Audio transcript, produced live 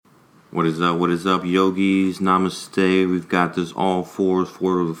What is up, yogis? Namaste. We've got this all fours,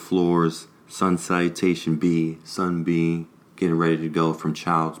 four of the floors. Sun salutation B, sun B. Getting ready to go from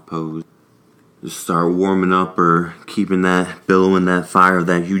child's pose. Just start warming up or keeping that, billowing that fire of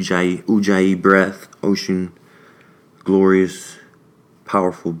that ujjayi breath. Ocean, glorious,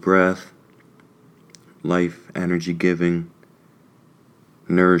 powerful breath. Life, energy giving,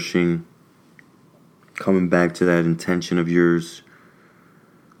 nourishing. Coming back to that intention of yours.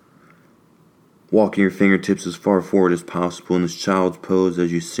 Walking your fingertips as far forward as possible in this child's pose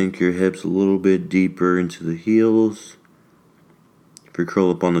as you sink your hips a little bit deeper into the heels. If you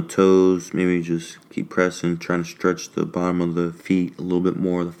curl up on the toes, maybe just keep pressing, trying to stretch the bottom of the feet a little bit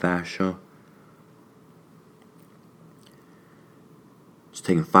more, the fascia. Just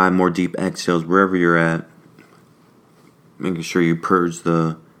taking 5 more deep exhales wherever you're at. Making sure you purge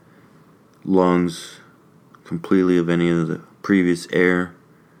the lungs completely of any of the previous air.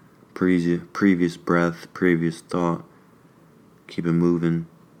 Previous breath, previous thought. Keep it moving.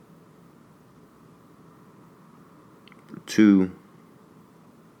 2,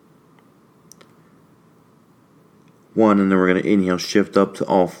 1, and then we're going to inhale, shift up to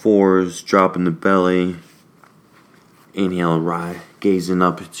all fours, dropping the belly. Inhale, rise, gazing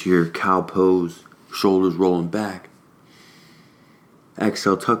up into your cow pose, shoulders rolling back.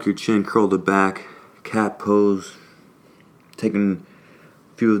 Exhale, tuck your chin, curl the back, cat pose. Taking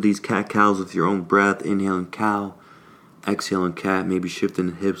few of these cat-cows with your own breath. Inhaling cow, exhaling cat, maybe shifting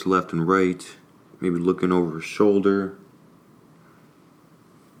the hips left and right, maybe looking over your shoulder,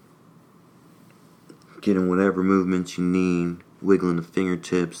 getting whatever movements you need, wiggling the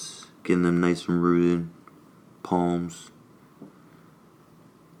fingertips, getting them nice and rooted, palms.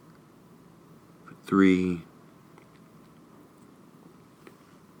 3,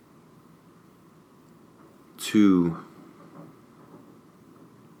 2,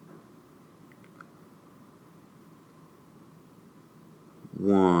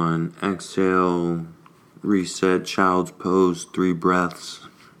 1. Exhale, reset, child's pose, 3 breaths.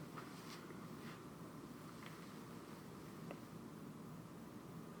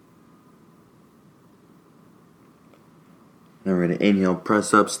 Then we're going to inhale,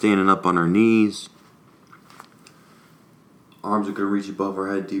 press up, standing up on our knees. Arms are going to reach above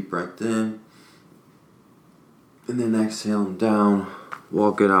our head, deep breath in. And then exhaling down,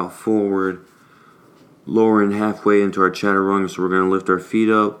 walk it out forward. Lowering halfway into our chaturanga, so we're going to lift our feet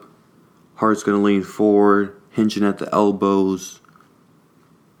up. Heart's going to lean forward, hinging at the elbows.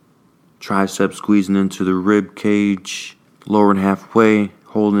 Triceps squeezing into the rib cage. Lowering halfway,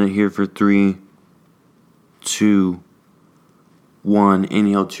 holding it here for 3, 2, 1.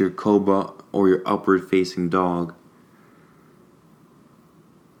 Inhale to your cobra or your upward facing dog.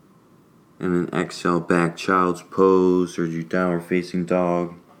 And then exhale back, child's pose or your downward facing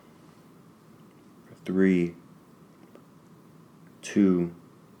dog. 3, 2,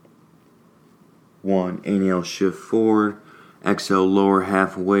 1. Inhale, shift forward. Exhale, lower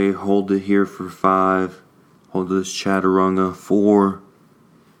halfway. Hold it here for 5. Hold this chaturanga. 4,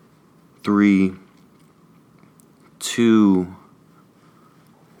 3, 2,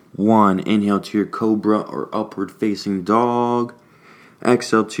 1. Inhale to your cobra or upward facing dog.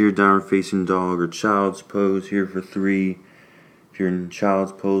 Exhale to your downward facing dog or child's pose here for 3. If you're in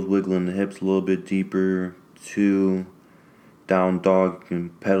child's pose, wiggling the hips a little bit deeper. 2, down dog, you can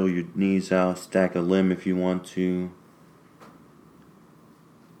pedal your knees out, stack a limb if you want to.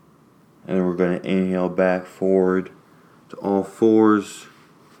 And then we're going to inhale back forward to all fours.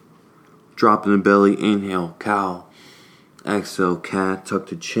 Dropping the belly, inhale, cow. Exhale, cat, tuck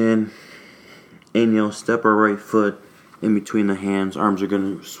the chin. Inhale, step our right foot in between the hands. Arms are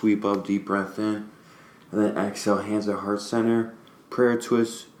going to sweep up, deep breath in. And then exhale, hands at heart center. Prayer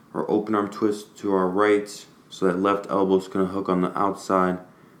twist or open arm twist to our right. So that left elbow is going to hook on the outside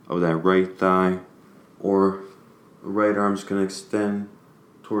of that right thigh. Or the right arm is going to extend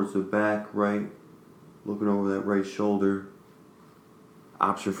towards the back, right. Looking over that right shoulder.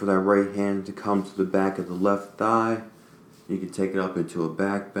 Option for that right hand to come to the back of the left thigh. You can take it up into a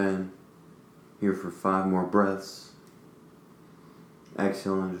back bend. Here for 5 more breaths.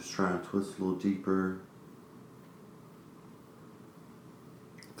 Exhaling, just trying to twist a little deeper.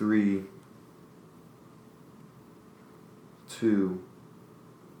 3, 2,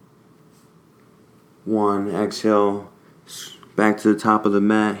 1. Exhale. Back to the top of the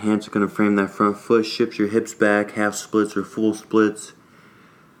mat. Hands are going to frame that front foot. Shift your hips back. Half splits or full splits.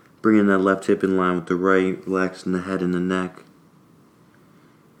 Bringing that left hip in line with the right. Relaxing the head and the neck.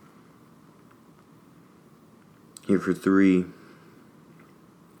 Here for 3,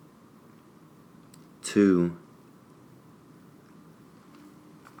 2,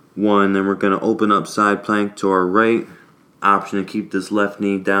 1. Then we're going to open up side plank to our right. Option to keep this left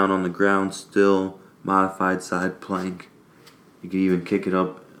knee down on the ground still. Modified side plank. You can even kick it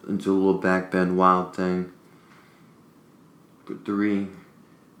up into a little back bend wild thing. For 3,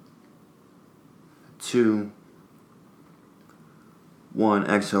 2, 1.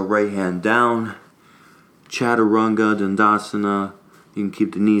 Exhale, right hand down. Chaturanga Dandasana. You can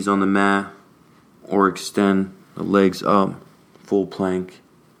keep the knees on the mat or extend the legs up. Full plank.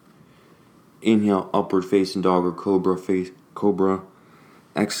 Inhale, upward facing dog or cobra.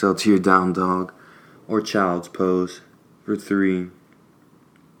 Exhale to your down dog or child's pose. For 3,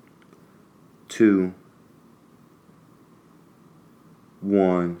 2,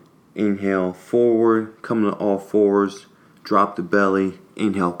 1. Inhale, forward, come to all fours, drop the belly,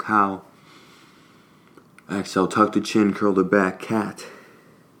 inhale, cow. Exhale, tuck the chin, curl the back, cat.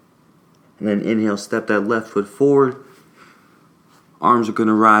 And then inhale, step that left foot forward. Arms are going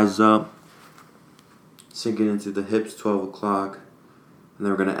to rise up, sinking into the hips, 12 o'clock. And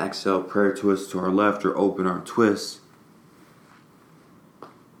then we're going to exhale, prayer twist to our left or open arm twist.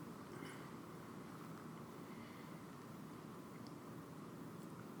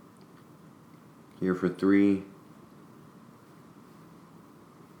 Here for 3,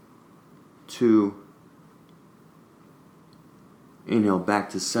 2, inhale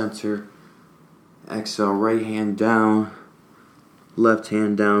back to center. Exhale, right hand down, left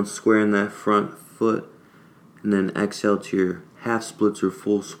hand down, squaring that front foot. And then exhale to your half splits or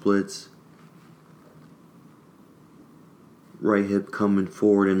full splits. Right hip coming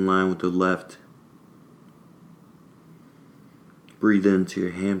forward in line with the left. Breathe into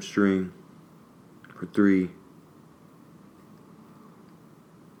your hamstring. For 3,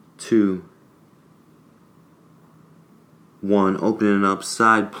 2, 1. Opening up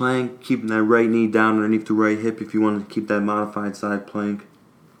side plank. Keeping that right knee down underneath the right hip if you want to keep that modified side plank.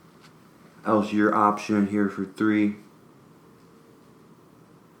 Else your option here for 3,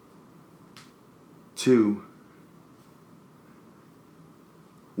 2,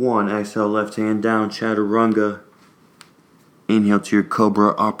 1. Exhale, left hand down, chaturanga. Inhale to your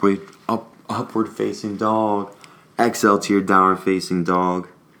cobra, upward facing dog. Exhale to your downward facing dog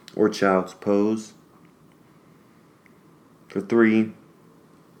or child's pose. For 3,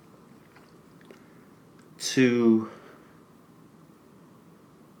 2,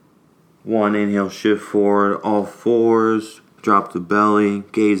 1. Inhale, shift forward, all fours. Drop the belly,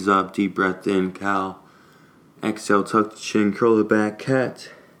 gaze up, deep breath in, cow. Exhale, tuck the chin, curl the back, cat.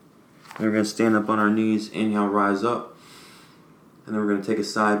 And we're going to stand up on our knees. Inhale, rise up. And then we're going to take a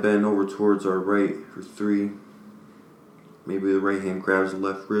side bend over towards our right for 3. Maybe the right hand grabs the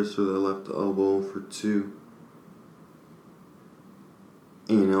left wrist or the left elbow for 2.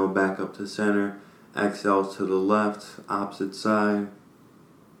 Inhale, back up to center. Exhale to the left, opposite side.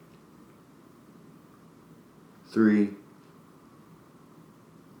 3,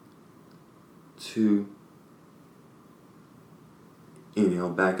 2. Inhale,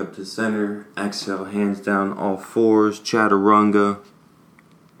 back up to center. Exhale, hands down, all fours, chaturanga.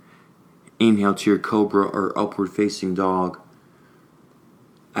 Inhale to your cobra or upward facing dog.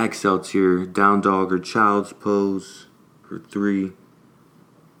 Exhale to your down dog or child's pose for 3,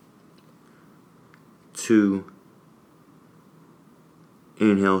 2.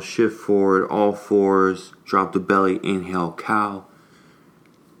 Inhale, shift forward, all fours, drop the belly, inhale, cow.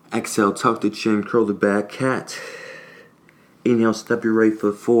 Exhale, tuck the chin, curl the back, cat. Inhale, step your right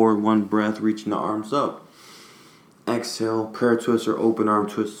foot forward, 1 breath, reaching the arms up. Exhale, prayer twist or open arm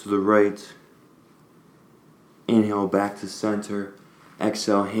twist to the right. Inhale, back to center.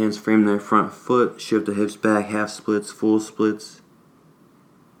 Exhale, hands frame their front foot, shift the hips back, half splits, full splits.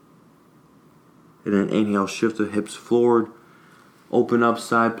 And then inhale, shift the hips forward. Open up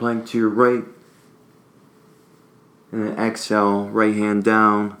side plank to your right. And then exhale, right hand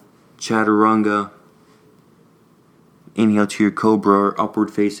down, chaturanga. Inhale to your cobra or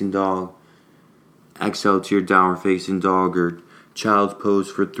upward facing dog. Exhale to your downward facing dog or child's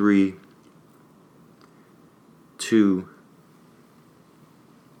pose for 3, 2,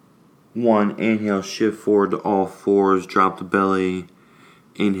 1. Inhale, shift forward to all fours, drop the belly.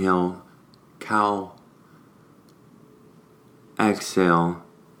 Inhale, cow. Exhale,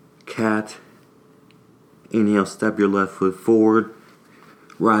 cat. Inhale, step your left foot forward,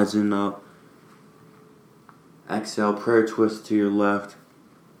 rising up. Exhale, prayer twist to your left.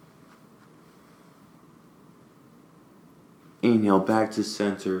 Inhale, back to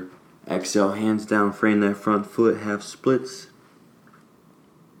center. Exhale, hands down, frame that front foot, half splits.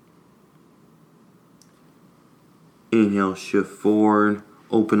 Inhale, shift forward,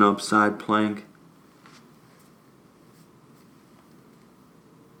 open up side plank.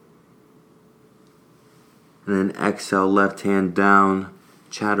 And then exhale, left hand down,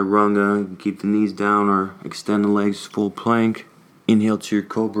 chaturanga. Keep the knees down or extend the legs, full plank. Inhale to your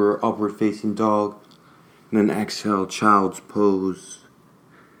cobra or upward facing dog. And then exhale, child's pose.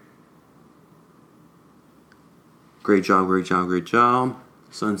 Great job, great job, great job.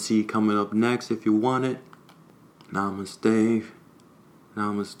 Sun C coming up next if you want it. Namaste.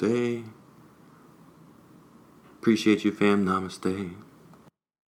 Namaste. Appreciate you, fam. Namaste.